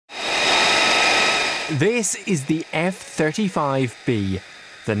This is the F-35B,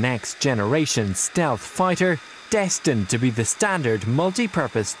 the next generation stealth fighter destined to be the standard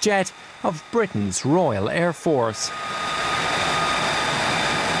multi-purpose jet of Britain's Royal Air Force.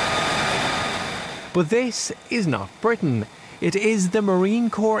 But this is not Britain. It is the Marine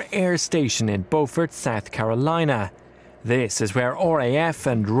Corps Air Station in Beaufort, South Carolina. This is where RAF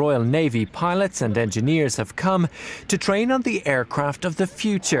and Royal Navy pilots and engineers have come to train on the aircraft of the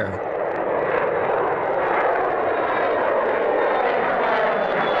future.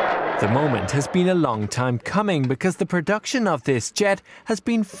 The moment has been a long time coming because the production of this jet has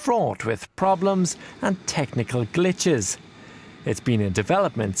been fraught with problems and technical glitches. It's been in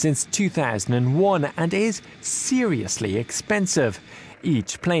development since 2001 and is seriously expensive,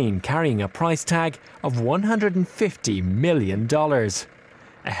 each plane carrying a price tag of $150 million.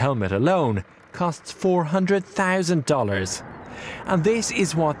 A helmet alone costs $400,000. And this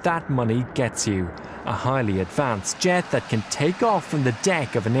is what that money gets you: a highly advanced jet that can take off from the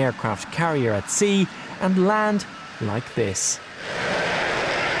deck of an aircraft carrier at sea and land like this.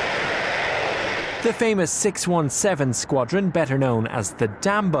 The famous 617 squadron, better known as the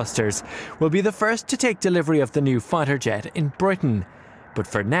Dambusters, will be the first to take delivery of the new fighter jet in Britain. But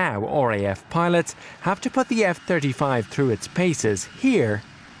for now, RAF pilots have to put the F-35 through its paces here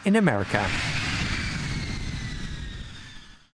in America.